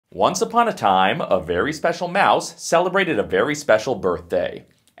Once upon a time, a very special mouse celebrated a very special birthday.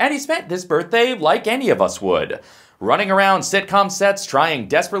 And he spent this birthday like any of us would, running around sitcom sets trying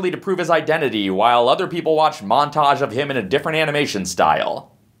desperately to prove his identity while other people watched montage of him in a different animation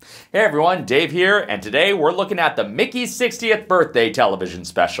style. Hey everyone, Dave here, and today we're looking at the Mickey's 60th birthday television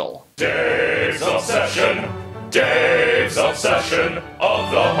special. Dave's Obsession! Dave's Obsession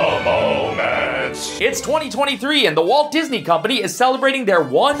of the moment! It's 2023 and the Walt Disney Company is celebrating their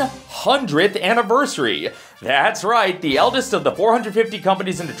 100th anniversary. That's right, the eldest of the 450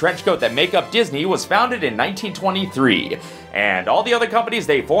 companies in the trench coat that make up Disney was founded in 1923. And all the other companies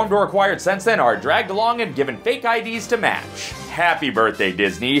they formed or acquired since then are dragged along and given fake IDs to match. Happy birthday,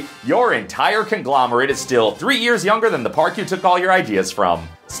 Disney. Your entire conglomerate is still 3 years younger than the park you took all your ideas from.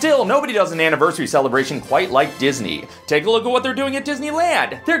 Still, nobody does an anniversary celebration quite like Disney. Take a look at what they're doing at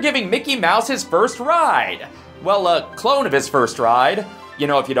Disneyland. They're giving Mickey Mouse his first ride. Well, a clone of his first ride. You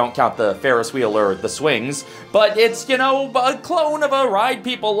know, if you don't count the Ferris wheel or the swings. But it's, a clone of a ride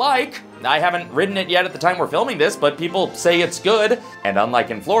people like. I haven't ridden it yet at the time we're filming this, but people say it's good. And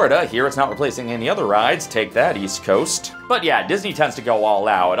unlike in Florida, here it's not replacing any other rides. Take that, East Coast. But yeah, Disney tends to go all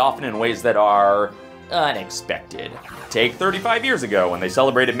out, often in ways that are unexpected. Take 35 years ago when they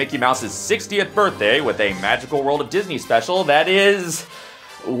celebrated Mickey Mouse's 60th birthday with a Magical World of Disney special that is,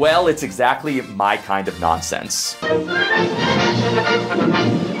 well, it's exactly my kind of nonsense.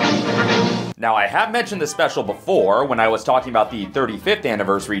 Now, I have mentioned this special before when I was talking about the 35th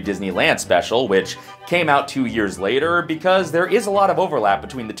anniversary Disneyland special, which came out 2 years later, because there is a lot of overlap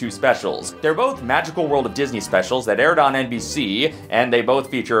between the two specials. They're both Magical World of Disney specials that aired on NBC, and they both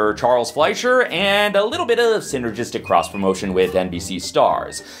feature Charles Fleischer and a little bit of synergistic cross-promotion with NBC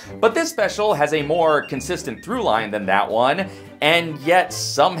stars. But this special has a more consistent through line than that one, and yet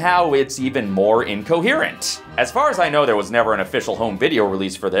somehow it's even more incoherent. As far as I know, there was never an official home video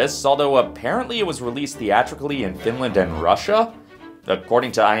release for this, although apparently it was released theatrically in Finland and Russia,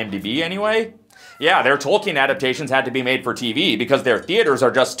 according to IMDb anyway. Yeah, their Tolkien adaptations had to be made for TV because their theaters are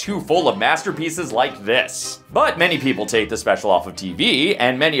just too full of masterpieces like this. But many people take the special off of TV,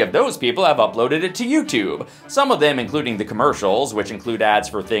 and many of those people have uploaded it to YouTube. Some of them including the commercials, which include ads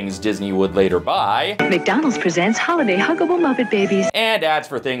for things Disney would later buy. McDonald's presents Holiday Huggable Muppet Babies. And ads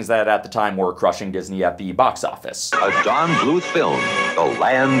for things that at the time were crushing Disney at the box office. A Don Bluth film, The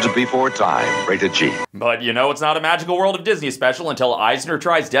Land Before Time, rated G. But you know it's not a Magical World of Disney special until Eisner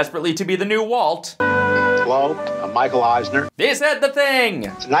tries desperately to be the new Walt. Hello, I'm Michael Eisner. They said the thing!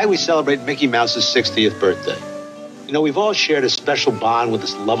 Tonight we celebrate Mickey Mouse's 60th birthday. You know, we've all shared a special bond with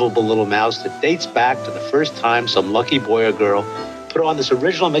this lovable little mouse that dates back to the first time some lucky boy or girl put on this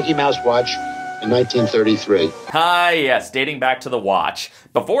original Mickey Mouse watch in 1933. Ah, yes, dating back to the watch.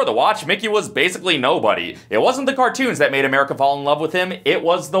 Before the watch, Mickey was basically nobody. It wasn't the cartoons that made America fall in love with him, it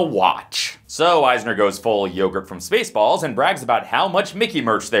was the watch. So Eisner goes full yogurt from Spaceballs and brags about how much Mickey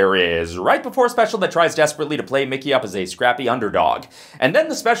merch there is, right before a special that tries desperately to play Mickey up as a scrappy underdog. And then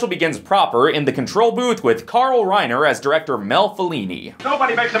the special begins proper in the control booth with Carl Reiner as director Mel Fellini.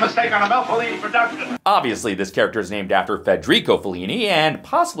 Nobody makes a mistake on a Mel Fellini production! Obviously, this character is named after Federico Fellini, and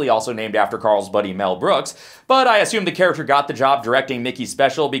possibly also named after Carl's buddy Mel Brooks, but I assume the character got the job directing Mickey's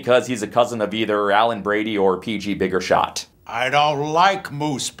special because he's a cousin of either Alan Brady or P.G. Biggershot. I don't like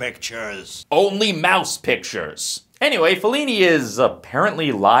moose pictures. Only mouse pictures. Anyway, Fellini is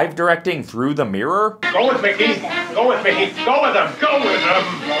apparently live directing Through the Mirror. Go with Mickey! Go with Mickey! Go with him! Go with him!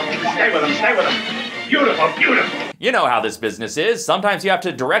 Stay with him! Stay with him! Beautiful! Beautiful! You know how this business is. Sometimes you have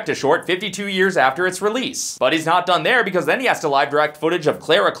to direct a short 52 years after its release. But he's not done there because then he has to live direct footage of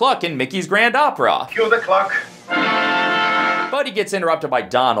Clara Cluck in Mickey's Grand Opera. Cue the clock. But he gets interrupted by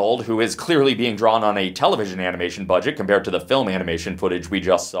Donald, who is clearly being drawn on a television animation budget compared to the film animation footage we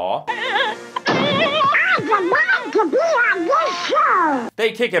just saw.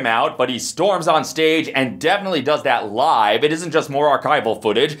 They kick him out, but he storms on stage and definitely does that live. It isn't just more archival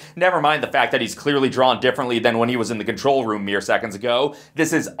footage. Never mind the fact that he's clearly drawn differently than when he was in the control room mere seconds ago.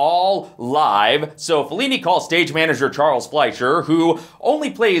 This is all live, so Fellini calls stage manager Charles Fleischer, who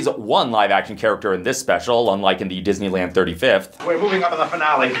only plays one live-action character in this special, unlike in the Disneyland 35th. We're moving on to the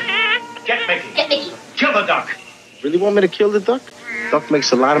finale. Get Mickey! Get Mickey! Kill the duck! Really want me to kill the duck? Duck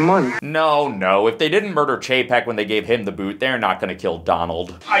makes a lot of money. No, if they didn't murder Chapek when they gave him the boot, they're not gonna kill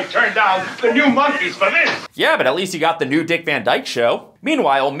Donald. I turned down the new monkeys for this! Yeah, but at least you got the new Dick Van Dyke Show.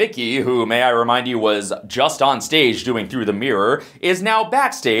 Meanwhile, Mickey, who, may I remind you, was just on stage doing Through the Mirror, is now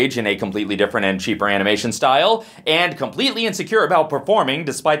backstage in a completely different and cheaper animation style, and completely insecure about performing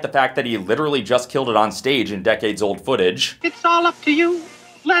despite the fact that he literally just killed it on stage in decades-old footage. It's all up to you.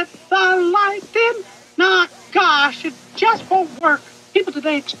 Let the light in. Nah, gosh, it just won't work. People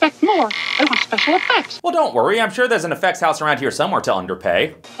today expect more. They want special effects. Well, don't worry, I'm sure there's an effects house around here somewhere to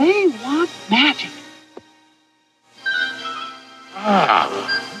underpay. They want magic.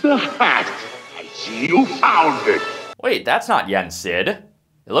 Ah, the hat. I see you found it. Wait, that's not Yen Sid.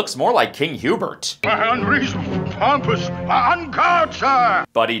 It looks more like King Hubert. Unreasonable, pompous, unguarded, sir.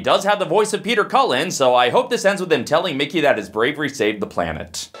 But he does have the voice of Peter Cullen, so I hope this ends with him telling Mickey that his bravery saved the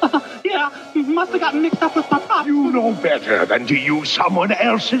planet. Yeah, must have gotten mixed up with my pop. You know better than to use someone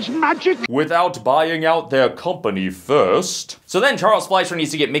else's magic. Without buying out their company first. So then Charles Fleischer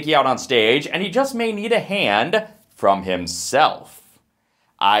needs to get Mickey out on stage, and he just may need a hand from himself.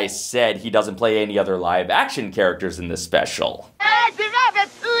 I said he doesn't play any other live-action characters in this special. The rabbit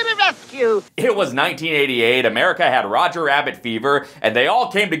to the rescue! It was 1988, America had Roger Rabbit fever, and they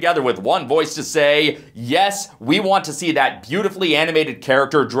all came together with one voice to say, yes, we want to see that beautifully animated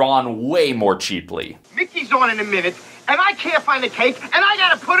character drawn way more cheaply. Mickey's on in a minute, and I can't find the cake, and I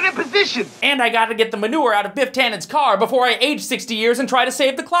gotta put it in position! And I gotta get the manure out of Biff Tannen's car before I age 60 years and try to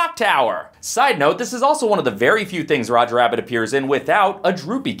save the clock tower. Side note, this is also one of the very few things Roger Rabbit appears in without a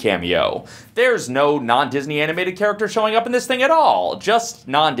Droopy cameo. There's no non-Disney animated character showing up in this thing at all, just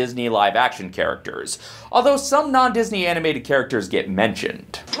non-Disney live-action characters. Although some non-Disney animated characters get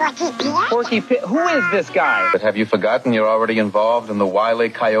mentioned. Porky Pig? Who is this guy? But have you forgotten you're already involved in the Wile E.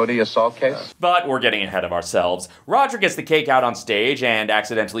 Coyote assault case? But we're getting ahead of ourselves. Roger gets the cake out on stage and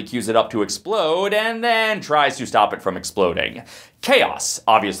accidentally cues it up to explode, and then tries to stop it from exploding. Chaos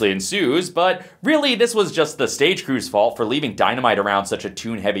obviously ensues, but really this was just the stage crew's fault for leaving dynamite around such a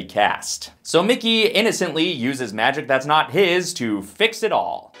tune-heavy cast. So Mickey innocently uses magic that's not his to fix it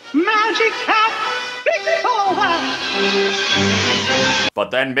all. Magic hat! Fix all that! But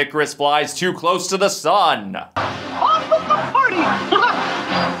then Micris flies too close to the sun. Off with the party!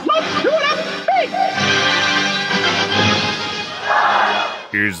 Let's do that big!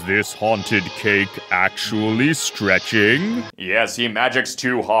 Is this haunted cake actually stretching? Yes, he magics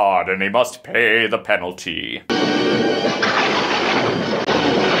too hard and he must pay the penalty. What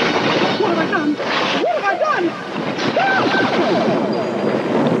have I done? What have I done?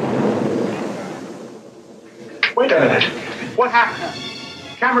 Wait a minute. What happened?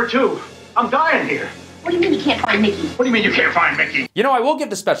 Camera 2. I'm dying here. What do you mean you can't find Mickey? What do you mean you can't find Mickey? You know, I will give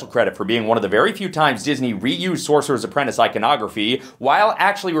the special credit for being one of the very few times Disney reused Sorcerer's Apprentice iconography while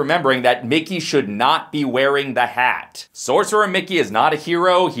actually remembering that Mickey should not be wearing the hat. Sorcerer Mickey is not a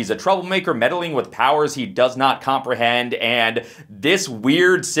hero, he's a troublemaker meddling with powers he does not comprehend, and this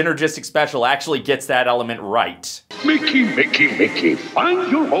weird synergistic special actually gets that element right. Mickey, Mickey, Mickey,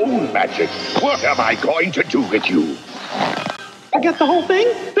 find your own magic. What am I going to do with you? Forget the whole thing?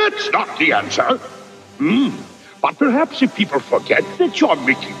 That's not the answer. But perhaps if people forget that you're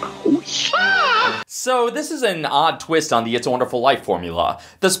Mickey Mouse. So this is an odd twist on the It's a Wonderful Life formula.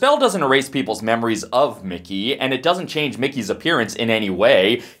 The spell doesn't erase people's memories of Mickey, and it doesn't change Mickey's appearance in any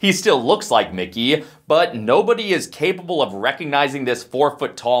way. He still looks like Mickey, but nobody is capable of recognizing this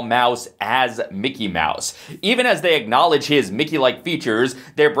 4-foot-tall mouse as Mickey Mouse. Even as they acknowledge his Mickey-like features,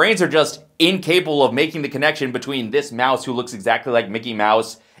 their brains are just incapable of making the connection between this mouse who looks exactly like Mickey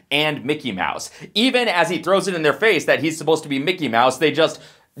Mouse and Mickey Mouse. Even as he throws it in their face that he's supposed to be Mickey Mouse, they just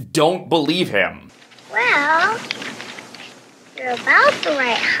don't believe him. Well, you're about the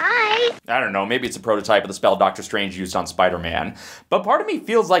right height. I don't know, maybe it's a prototype of the spell Doctor Strange used on Spider-Man. But part of me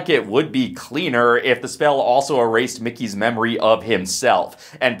feels like it would be cleaner if the spell also erased Mickey's memory of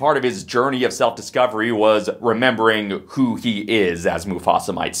himself, and part of his journey of self-discovery was remembering who he is, as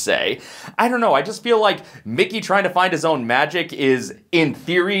Mufasa might say. I don't know, I just feel like Mickey trying to find his own magic is, in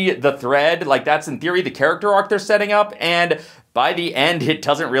theory, the thread. Like, that's in theory the character arc they're setting up, and by the end, it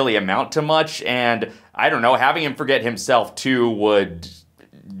doesn't really amount to much, and I don't know, having him forget himself too would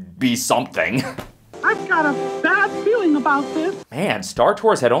be something. I've got a bad feeling about this. Man, Star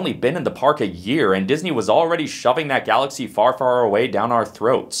Tours had only been in the park a year, and Disney was already shoving that galaxy far, far away down our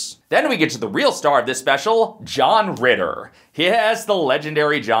throats. Then we get to the real star of this special, John Ritter. Yes, the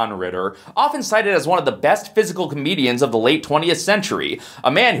legendary John Ritter, often cited as one of the best physical comedians of the late 20th century,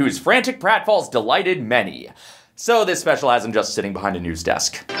 a man whose frantic pratfalls delighted many. So this special has him just sitting behind a news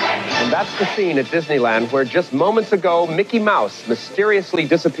desk. And that's the scene at Disneyland where just moments ago, Mickey Mouse mysteriously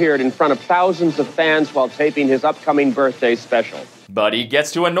disappeared in front of thousands of fans while taping his upcoming birthday special. But he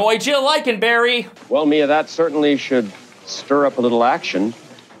gets to annoy Jill Eikenberry. Well, Mia, that certainly should stir up a little action.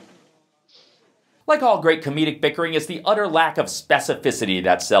 Like all great comedic bickering, it's the utter lack of specificity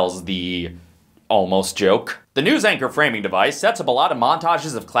that sells the almost joke. The news anchor framing device sets up a lot of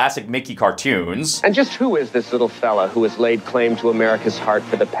montages of classic Mickey cartoons. And just who is this little fella who has laid claim to America's heart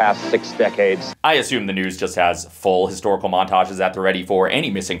for the past 6 decades? I assume the news just has full historical montages at the ready for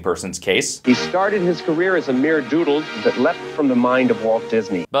any missing persons case. He started his career as a mere doodle that leapt from the mind of Walt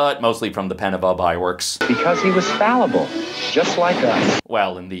Disney. But mostly from the pen of Ub Iwerks. Because he was fallible, just like us.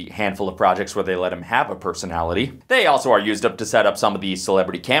 Well, in the handful of projects where they let him have a personality. They also are used up to set up some of the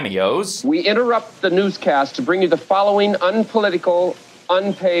celebrity cameos. We interrupt the newscast to bring you the following unpolitical,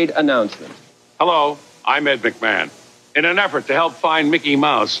 unpaid announcement. Hello, I'm Ed McMahon. In an effort to help find Mickey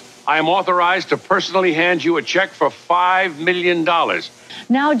Mouse, I am authorized to personally hand you a check for $5 million.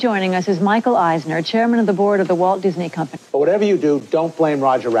 Now joining us is Michael Eisner, chairman of the board of the Walt Disney Company. But whatever you do, don't blame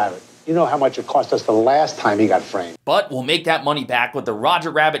Roger Rabbit. You know how much it cost us the last time he got framed. But we'll make that money back with the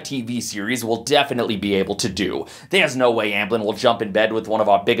Roger Rabbit TV series we'll definitely be able to do. There's no way Amblin will jump in bed with one of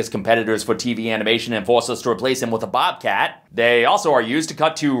our biggest competitors for TV animation and force us to replace him with a bobcat. They also are used to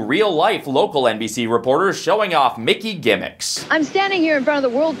cut to real-life local NBC reporters showing off Mickey gimmicks. I'm standing here in front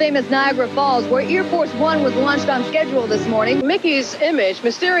of the world-famous Niagara Falls, where Air Force One was launched on schedule this morning. Mickey's image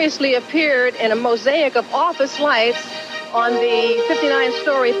mysteriously appeared in a mosaic of office lights on the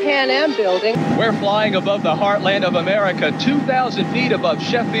 59-story Pan Am building. We're flying above the heartland of America, 2,000 feet above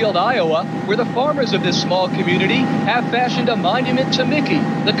Sheffield, Iowa, where the farmers of this small community have fashioned a monument to Mickey,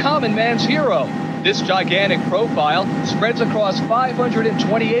 the common man's hero. This gigantic profile spreads across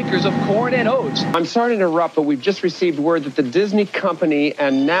 520 acres of corn and oats. I'm sorry to interrupt, but we've just received word that the Disney Company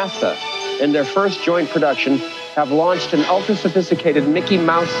and NASA, in their first joint production, have launched an ultra-sophisticated Mickey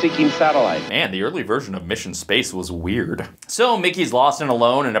Mouse-seeking satellite. Man, the early version of Mission Space was weird. So Mickey's lost and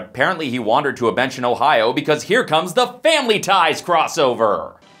alone, and apparently he wandered to a bench in Ohio because here comes the Family Ties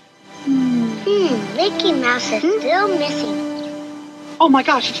crossover. Mickey Mouse is still missing. Oh my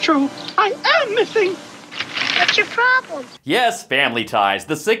gosh, it's true. I am missing. What's your problem? Yes, Family Ties,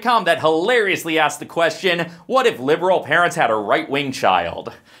 the sitcom that hilariously asked the question, what if liberal parents had a right-wing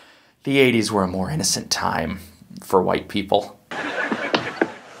child? The 80s were a more innocent time for white people.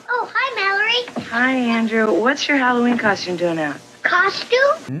 Oh, hi, Mallory. Hi, Andrew. What's your Halloween costume doing out?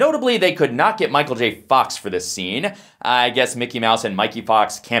 Costume? Notably, they could not get Michael J. Fox for this scene. I guess Mickey Mouse and Mikey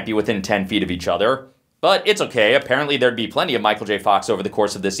Fox can't be within 10 feet of each other. But it's okay, apparently there'd be plenty of Michael J. Fox over the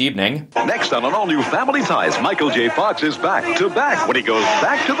course of this evening. Next on an all-new Family Ties, Michael J. Fox is back to back when he goes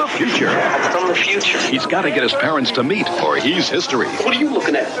back to the future. I'm from the future. He's got to get his parents to meet, or he's history. What are you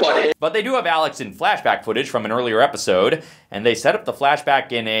looking at, butthead? But they do have Alex in flashback footage from an earlier episode, and they set up the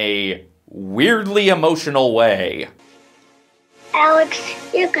flashback in a weirdly emotional way. Alex,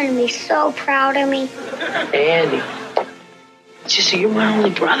 you're gonna be so proud of me. Andy. Just you're my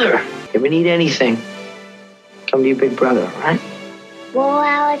only brother. Ever need anything, come to your big brother, all right? Well,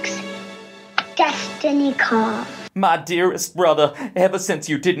 Alex, destiny calls. My dearest brother, ever since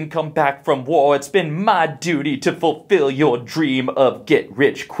you didn't come back from war, it's been my duty to fulfill your dream of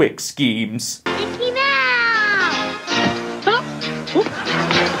get-rich-quick schemes. Mickey Mouse!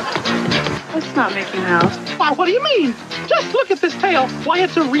 That's not Mickey Mouse. Why, what do you mean? Just look at this tail. Why,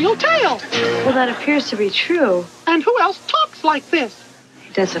 it's a real tail. Well, that appears to be true. And who else talks like this?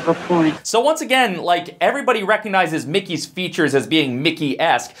 He does have a point. So once again, like, everybody recognizes Mickey's features as being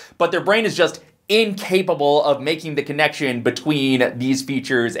Mickey-esque, but their brain is just incapable of making the connection between these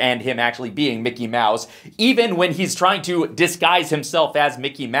features and him actually being Mickey Mouse, even when he's trying to disguise himself as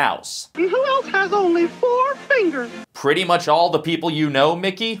Mickey Mouse. And who else has only 4 fingers? Pretty much all the people you know,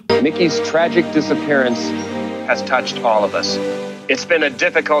 Mickey. Mickey's tragic disappearance has touched all of us. It's been a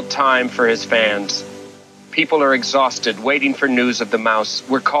difficult time for his fans. People are exhausted, waiting for news of the mouse.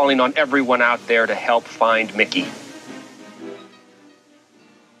 We're calling on everyone out there to help find Mickey.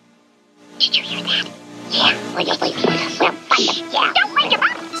 Did you hear that? Yeah, we're just leaving. Yeah. Don't wake him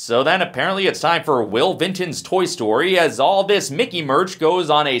up! So then apparently it's time for Will Vinton's Toy Story, as all this Mickey merch goes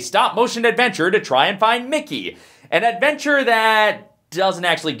on a stop-motion adventure to try and find Mickey. An adventure that doesn't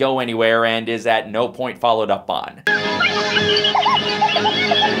actually go anywhere and is at no point followed up on.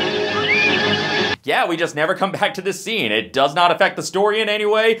 Yeah, we just never come back to this scene. It does not affect the story in any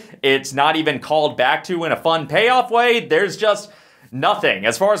way. It's not even called back to in a fun payoff way. There's just nothing.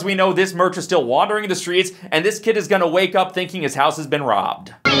 As far as we know, this merch is still wandering the streets, and this kid is gonna wake up thinking his house has been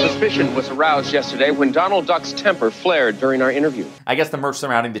robbed. Suspicion was aroused yesterday when Donald Duck's temper flared during our interview. I guess the merch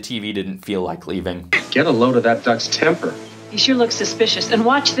surrounding the TV didn't feel like leaving. Get a load of that Duck's temper. He sure looks suspicious. And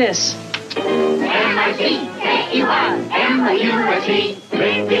watch this. M-I-C, M-U-S-E,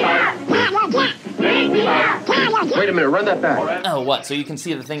 Wait a minute, run that back. Oh, what? So you can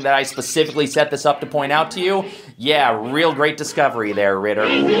see the thing that I specifically set this up to point out to you? Yeah, real great discovery there, Ritter.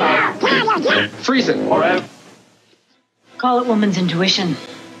 Freeze it. Call it woman's intuition,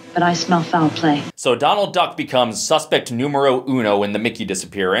 but I smell foul play. So Donald Duck becomes suspect numero uno in the Mickey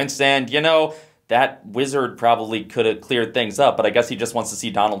disappearance, and you know, that wizard probably could have cleared things up, but I guess he just wants to see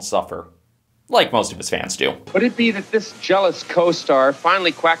Donald suffer. Like most of his fans do. Would it be that this jealous co-star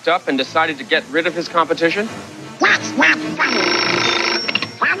finally quacked up and decided to get rid of his competition?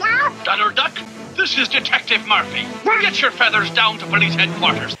 Donald Duck, this is Detective Murphy. Get your feathers down to police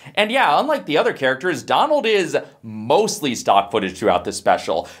headquarters. And yeah, unlike the other characters, Donald is mostly stock footage throughout this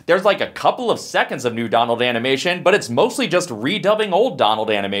special. There's like a couple of seconds of new Donald animation, but it's mostly just redubbing old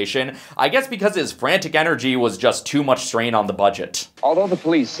Donald animation, I guess because his frantic energy was just too much strain on the budget. Although the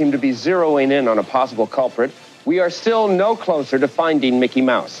police seem to be zeroing in on a possible culprit, we are still no closer to finding Mickey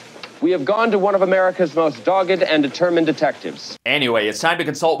Mouse. We have gone to one of America's most dogged and determined detectives. Anyway, it's time to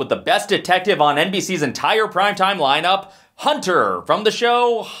consult with the best detective on NBC's entire primetime lineup, Hunter, from the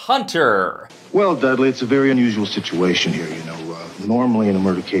show Hunter. Well, Dudley, it's a very unusual situation here, you know. Normally in a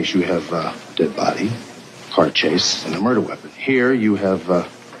murder case you have a dead body, car chase, and a murder weapon. Here you have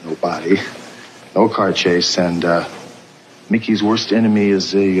no body, no car chase, and Mickey's worst enemy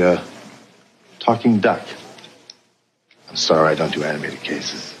is a talking duck. I'm sorry, I don't do animated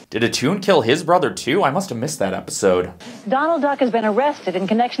cases. Did a tune kill his brother too? I must have missed that episode. Donald Duck has been arrested in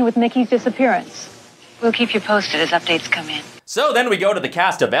connection with Mickey's disappearance. We'll keep you posted as updates come in. So then we go to the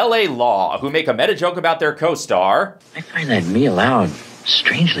cast of L.A. Law, who make a meta joke about their co-star. I find that me aloud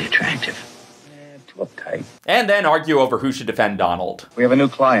strangely attractive. Too uptight. And then argue over who should defend Donald. We have a new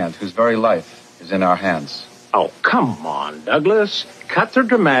client whose very life is in our hands. Oh, come on, Douglas. Cut the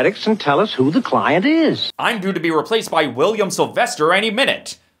dramatics and tell us who the client is. I'm due to be replaced by William Sylvester any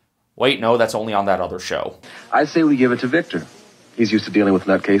minute. Wait, no, that's only on that other show. I say we give it to Victor. He's used to dealing with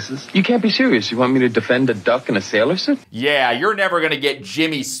nutcases. You can't be serious. You want me to defend a duck in a sailor suit? Yeah, you're never gonna get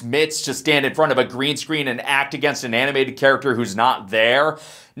Jimmy Smits to stand in front of a green screen and act against an animated character who's not there.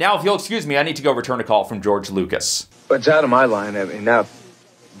 Now, if you'll excuse me, I need to go return a call from George Lucas. But it's out of my line. I mean, now,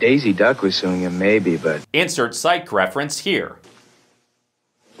 Daisy Duck was suing him, maybe, but... Insert psych reference here.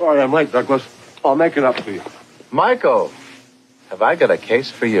 Sorry, I'm late, Douglas. I'll make it up to you. Michael, have I got a case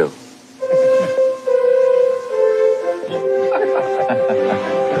for you?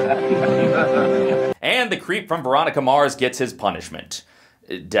 And the creep from Veronica Mars gets his punishment.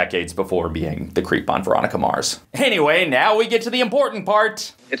 Decades before being the creep on Veronica Mars. Anyway, now we get to the important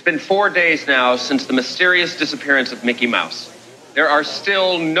part. It's been 4 days now since the mysterious disappearance of Mickey Mouse. There are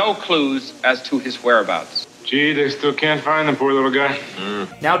still no clues as to his whereabouts. Gee, they still can't find the poor little guy.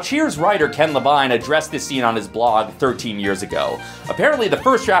 Now, Cheers writer Ken Levine addressed this scene on his blog 13 years ago. Apparently, the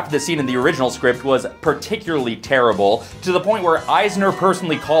first draft of the scene in the original script was particularly terrible, to the point where Eisner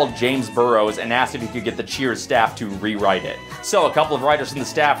personally called James Burrows and asked if he could get the Cheers staff to rewrite it. So a couple of writers from the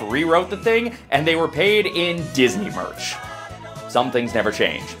staff rewrote the thing, and they were paid in Disney merch. Some things never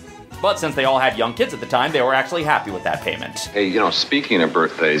change. But since they all had young kids at the time, they were actually happy with that payment. Hey, you know, speaking of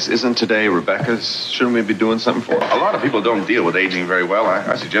birthdays, isn't today Rebecca's? Shouldn't we be doing something for her? A lot of people don't deal with aging very well.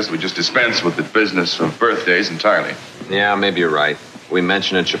 I suggest we just dispense with the business of birthdays entirely. Yeah, maybe you're right. We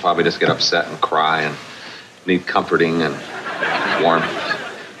mention it, she'll probably just get upset and cry and need comforting and warmth.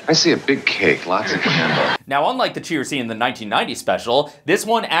 I see a big cake, lots of candles. Now, unlike the Cheers scene in the 1990 special, this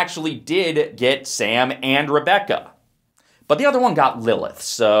one actually did get Sam and Rebecca. But the other one got Lilith,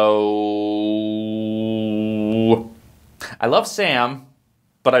 so... I love Sam,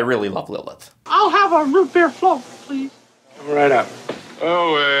 but I really love Lilith. I'll have a root beer float, please. Come right up.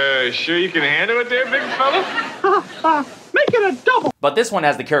 Oh, sure you can handle it there, big fella? Make it a double. But this one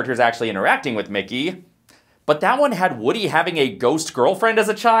has the characters actually interacting with Mickey. But that one had Woody having a ghost girlfriend as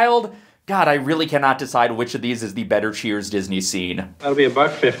a child. God, I really cannot decide which of these is the better Cheers Disney scene. That'll be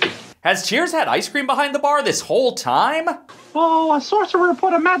 $1.50. Has Cheers had ice cream behind the bar this whole time? Oh, a sorcerer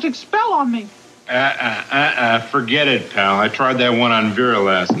put a magic spell on me. Forget it, pal. I tried that one on Vera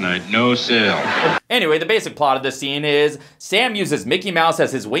last night. No sale. Anyway, the basic plot of this scene is Sam uses Mickey Mouse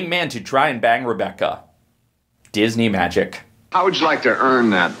as his wingman to try and bang Rebecca. Disney magic. How would you like to earn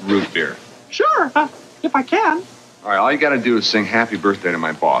that root beer? Sure, if I can. All right, all you gotta do is sing happy birthday to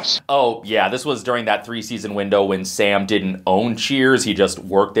my boss. Oh, yeah, this was during that 3-season window when Sam didn't own Cheers. He just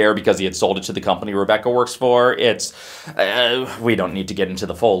worked there because he had sold it to the company Rebecca works for. It's... we don't need to get into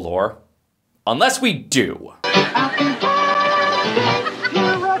the full lore. Unless we do. Gosh,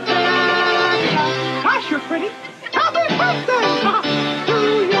 you're pretty. Happy birthday to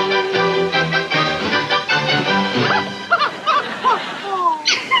you.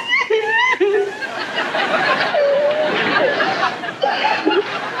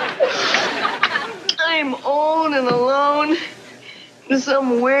 I'm old and alone in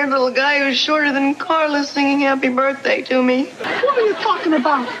some weird little guy who's shorter than Carla singing happy birthday to me. What are you talking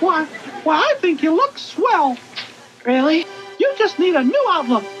about? Why, I think you look swell. Really? You just need a new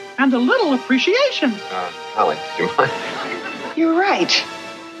outlook and a little appreciation. Holly, do you mind? You're right.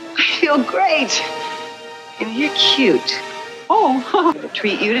 I feel great. And you're cute. Oh, I'll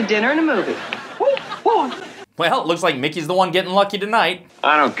treat you to dinner and a movie. Well, it looks like Mickey's the one getting lucky tonight.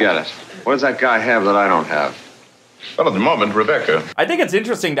 I don't get it. What does that guy have that I don't have? Well, at the moment, Rebecca. I think it's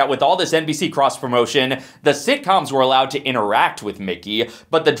interesting that with all this NBC cross-promotion, the sitcoms were allowed to interact with Mickey,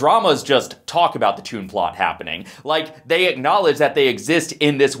 but the dramas just talk about the toon plot happening. Like, they acknowledge that they exist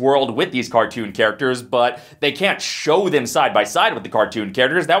in this world with these cartoon characters, but they can't show them side by side with the cartoon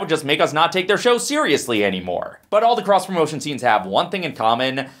characters. That would just make us not take their show seriously anymore. But all the cross-promotion scenes have one thing in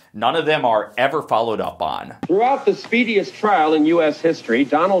common: none of them are ever followed up on. Throughout the speediest trial in U.S. history,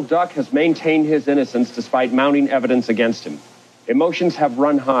 Donald Duck has maintained his innocence despite mounting evidence against him. Emotions have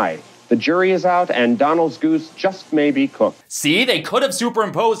run high. The jury is out, and Donald's goose just may be cooked. See, they could have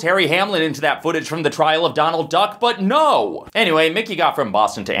superimposed Harry Hamlin into that footage from the trial of Donald Duck, but no! Anyway, Mickey got from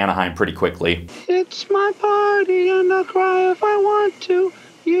Boston to Anaheim pretty quickly. It's my party and I'll cry if I want to.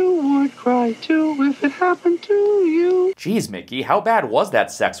 You would cry too if it happened to you. Jeez, Mickey, how bad was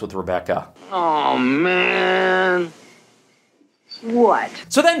that sex with Rebecca? Oh, man. What?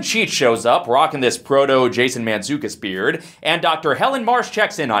 So then Cheech shows up, rocking this proto-Jason Mantzoukas beard, and Dr. Helen Marsh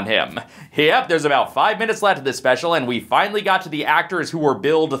checks in on him. Yep, there's about 5 minutes left of this special, and we finally got to the actors who were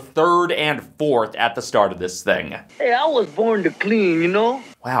billed third and fourth at the start of this thing. Hey, I was born to clean, you know?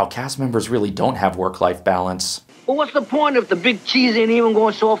 Wow, cast members really don't have work-life balance. But what's the point if the big cheese ain't even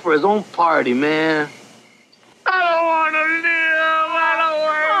going to show up for his own party, man? I don't want to live. I don't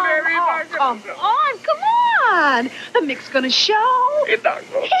want to Come on. The Mick's gonna show. He's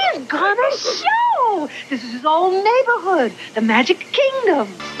gonna show. This is his old neighborhood, the Magic Kingdom.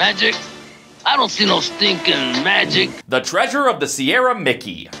 Magic? I don't see no stinking magic. The treasure of the Sierra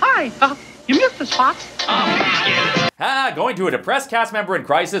Mickey. Hi, you missed the spot. Going to a depressed cast member in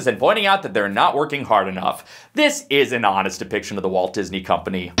crisis and pointing out that they're not working hard enough. This is an honest depiction of the Walt Disney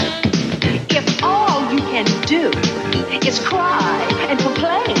Company. If all you can do is cry and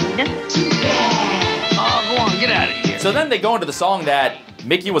complain, oh, go on, get out of here. So then they go into the song that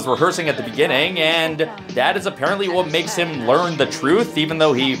Mickey was rehearsing at the beginning, and that is apparently what makes him learn the truth, even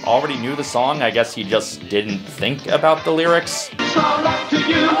though he already knew the song. I guess he just didn't think about the lyrics. It's all up to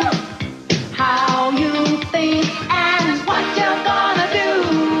you. how you think and what you're gonna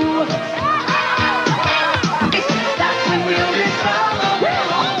do. That's when we'll discover we're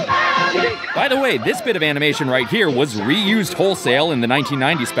all magic. By the way, this bit of animation right here was reused wholesale in the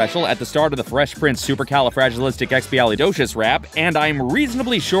 1990 special at the start of the Fresh Prince Supercalifragilisticexpialidocious rap, and I'm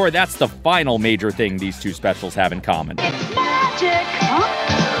reasonably sure that's the final major thing these two specials have in common. It's magic.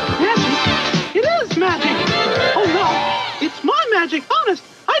 Huh? Magic? It is magic. Oh no, it's my magic, honest.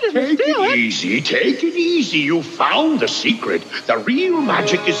 I didn't steal it. Take it easy. You found the secret. The real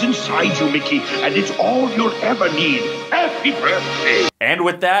magic is inside you, Mickey, and it's all you'll ever need. Happy birthday. And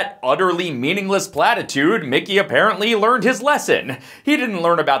with that utterly meaningless platitude, Mickey apparently learned his lesson. He didn't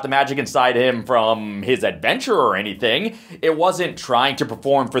learn about the magic inside him from his adventure or anything. It wasn't trying to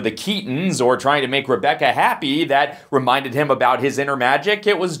perform for the Keatons or trying to make Rebecca happy that reminded him about his inner magic.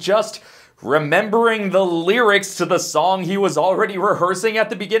 It was just remembering the lyrics to the song he was already rehearsing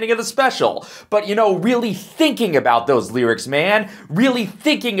at the beginning of the special. But, you know, really thinking about those lyrics, man. Really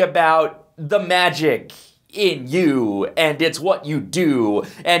thinking about the magic in you, and it's what you do,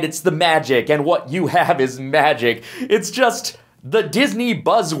 and it's the magic, and what you have is magic. It's just the Disney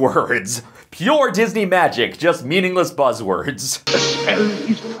buzzwords. Pure Disney magic, just meaningless buzzwords. The spell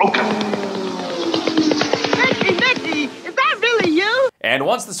is broken. And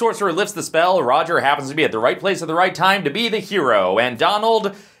once the sorcerer lifts the spell, Roger happens to be at the right place at the right time to be the hero, and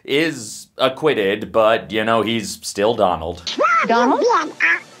Donald is acquitted, but, you know, he's still Donald. Donald?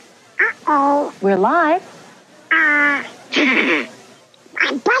 Uh-oh. We're live. My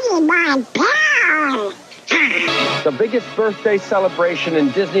buddy, my pal. The biggest birthday celebration in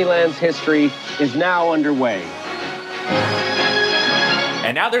Disneyland's history is now underway.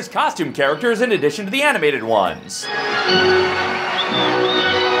 And now there's costume characters in addition to the animated ones.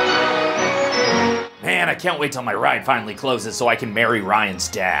 Man, I can't wait till my ride finally closes so I can marry Ryan's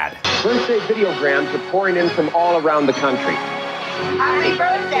dad. Birthday videograms are pouring in from all around the country. Happy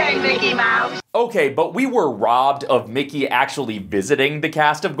birthday, Mickey Mouse. Okay, but we were robbed of Mickey actually visiting the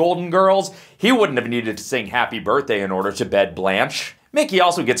cast of Golden Girls. He wouldn't have needed to sing happy birthday in order to bed Blanche. Mickey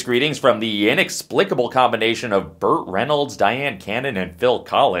also gets greetings from the inexplicable combination of Burt Reynolds, Diane Cannon, and Phil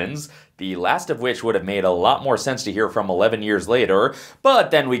Collins. the last of which would have made a lot more sense to hear from 11 years later, but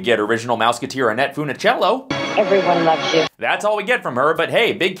then we get original Mouseketeer Annette Funicello. Everyone loves you. That's all we get from her, but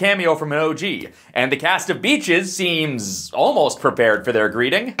hey, big cameo from an OG. And the cast of Beaches seems almost prepared for their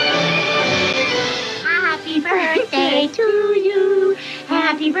greeting. Happy birthday to you.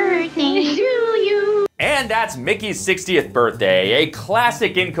 Happy birthday to you. And that's Mickey's 60th birthday, a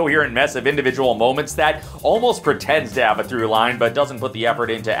classic incoherent mess of individual moments that almost pretends to have a through line but doesn't put the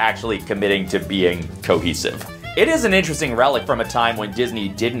effort into actually committing to being cohesive. It is an interesting relic from a time when Disney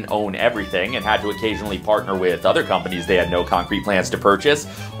didn't own everything and had to occasionally partner with other companies they had no concrete plans to purchase.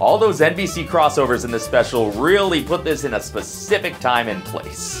 All those NBC crossovers in this special really put this in a specific time and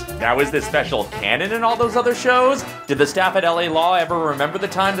place. Now, is this special canon in all those other shows? Did the staff at LA Law ever remember the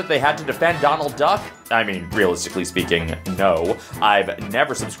time that they had to defend Donald Duck? I mean, realistically speaking, no. I've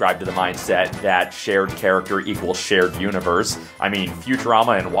never subscribed to the mindset that shared character equals shared universe. I mean,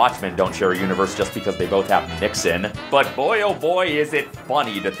 Futurama and Watchmen don't share a universe just because they both have Nixon. But boy, oh boy, is it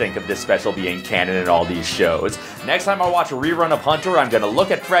funny to think of this special being canon in all these shows. Next time I watch a rerun of Hunter, I'm gonna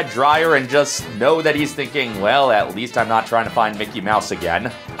look at Fred Dryer and just know that he's thinking, well, at least I'm not trying to find Mickey Mouse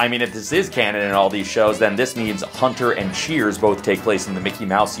again. I mean, if this is canon in all these shows, then this means Hunter and Cheers both take place in the Mickey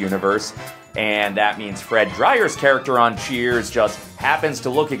Mouse universe. And that means Fred Dryer's character on Cheers just happens to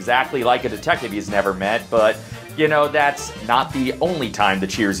look exactly like a detective he's never met, but, you know, that's not the only time the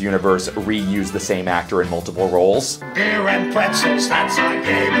Cheers universe reused the same actor in multiple roles. Beer and pretzels, that's our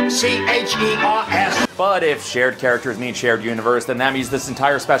game. C-H-E-R-S. But if shared characters mean shared universe, then that means this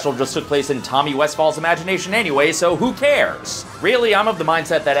entire special just took place in Tommy Westfall's imagination anyway, so who cares? Really, I'm of the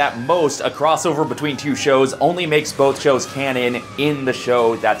mindset that at most, a crossover between two shows only makes both shows canon in the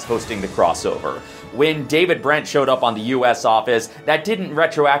show that's hosting the crossover. When David Brent showed up on the US office, that didn't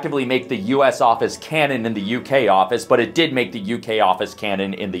retroactively make the US office canon in the UK office, but it did make the UK office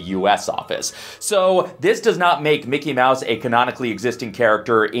canon in the US office. So this does not make Mickey Mouse a canonically existing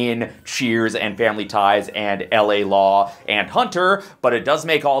character in Cheers and Family Ties and LA Law and Hunter, but it does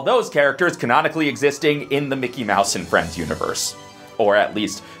make all those characters canonically existing in the Mickey Mouse and Friends universe. Or at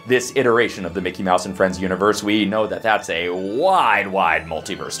least this iteration of the Mickey Mouse and Friends universe. We know that that's a wide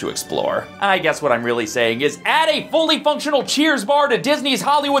multiverse to explore. I guess what I'm really saying is add a fully functional Cheers bar to Disney's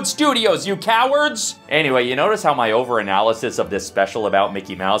Hollywood studios, you cowards! Anyway, you notice how my over-analysis of this special about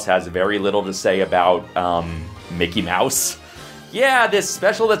Mickey Mouse has very little to say about, Mickey Mouse? Yeah, this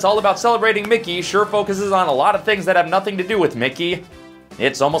special that's all about celebrating Mickey sure focuses on a lot of things that have nothing to do with Mickey.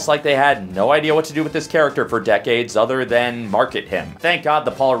 It's almost like they had no idea what to do with this character for decades other than market him. Thank God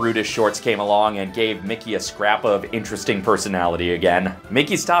the Paul Rudish shorts came along and gave Mickey a scrap of interesting personality again.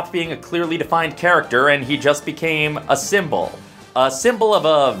 Mickey stopped being a clearly defined character and he just became a symbol. A symbol of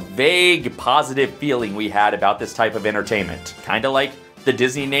a vague, positive feeling we had about this type of entertainment. Kinda like the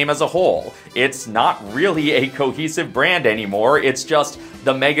Disney name as a whole. It's not really a cohesive brand anymore, it's just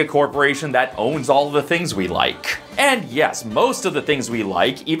the mega corporation that owns all the things we like. And yes, most of the things we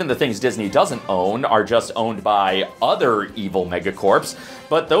like, even the things Disney doesn't own, are just owned by other evil megacorps,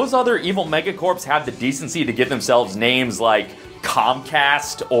 but those other evil megacorps have the decency to give themselves names like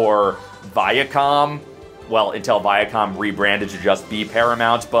Comcast or Viacom. Well, until Viacom rebranded to just be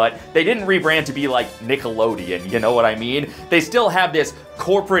Paramount, but they didn't rebrand to be like Nickelodeon, you know what I mean? They still have this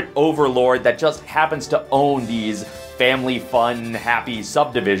corporate overlord that just happens to own these family fun, happy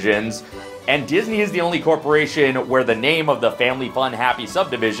subdivisions, and Disney is the only corporation where the name of the family fun, happy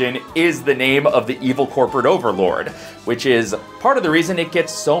subdivision is the name of the evil corporate overlord, which is part of the reason it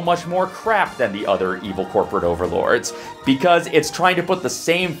gets so much more crap than the other evil corporate overlords, because it's trying to put the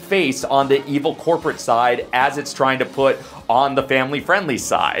same face on the evil corporate side as it's trying to put on the family-friendly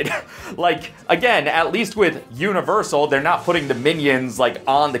side. Like, again, at least with Universal, they're not putting the minions, like,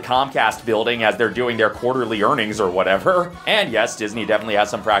 on the Comcast building as they're doing their quarterly earnings or whatever. And yes, Disney definitely has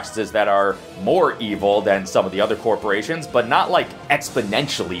some practices that are more evil than some of the other corporations, but not, like,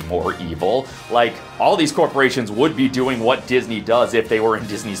 exponentially more evil. Like, all these corporations would be doing what Disney does if they were in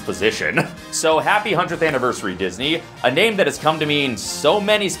Disney's position. So, happy 100th anniversary, Disney. A name that has come to mean so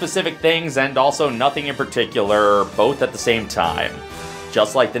many specific things and also nothing in particular, both at the same time.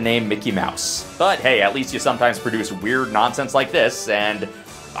 Just like the name Mickey Mouse. But hey, at least you sometimes produce weird nonsense like this, and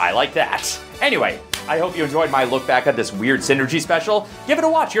I like that. Anyway, I hope you enjoyed my look back at this weird Synergy special. Give it a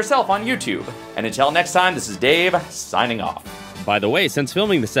watch yourself on YouTube. And until next time, this is Dave, signing off. By the way, since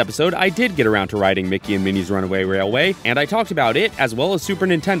filming this episode, I did get around to riding Mickey and Minnie's Runaway Railway, and I talked about it, as well as Super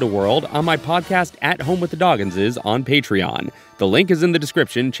Nintendo World, on my podcast At Home with the Dogginses on Patreon. The link is in the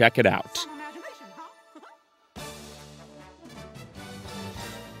description, check it out.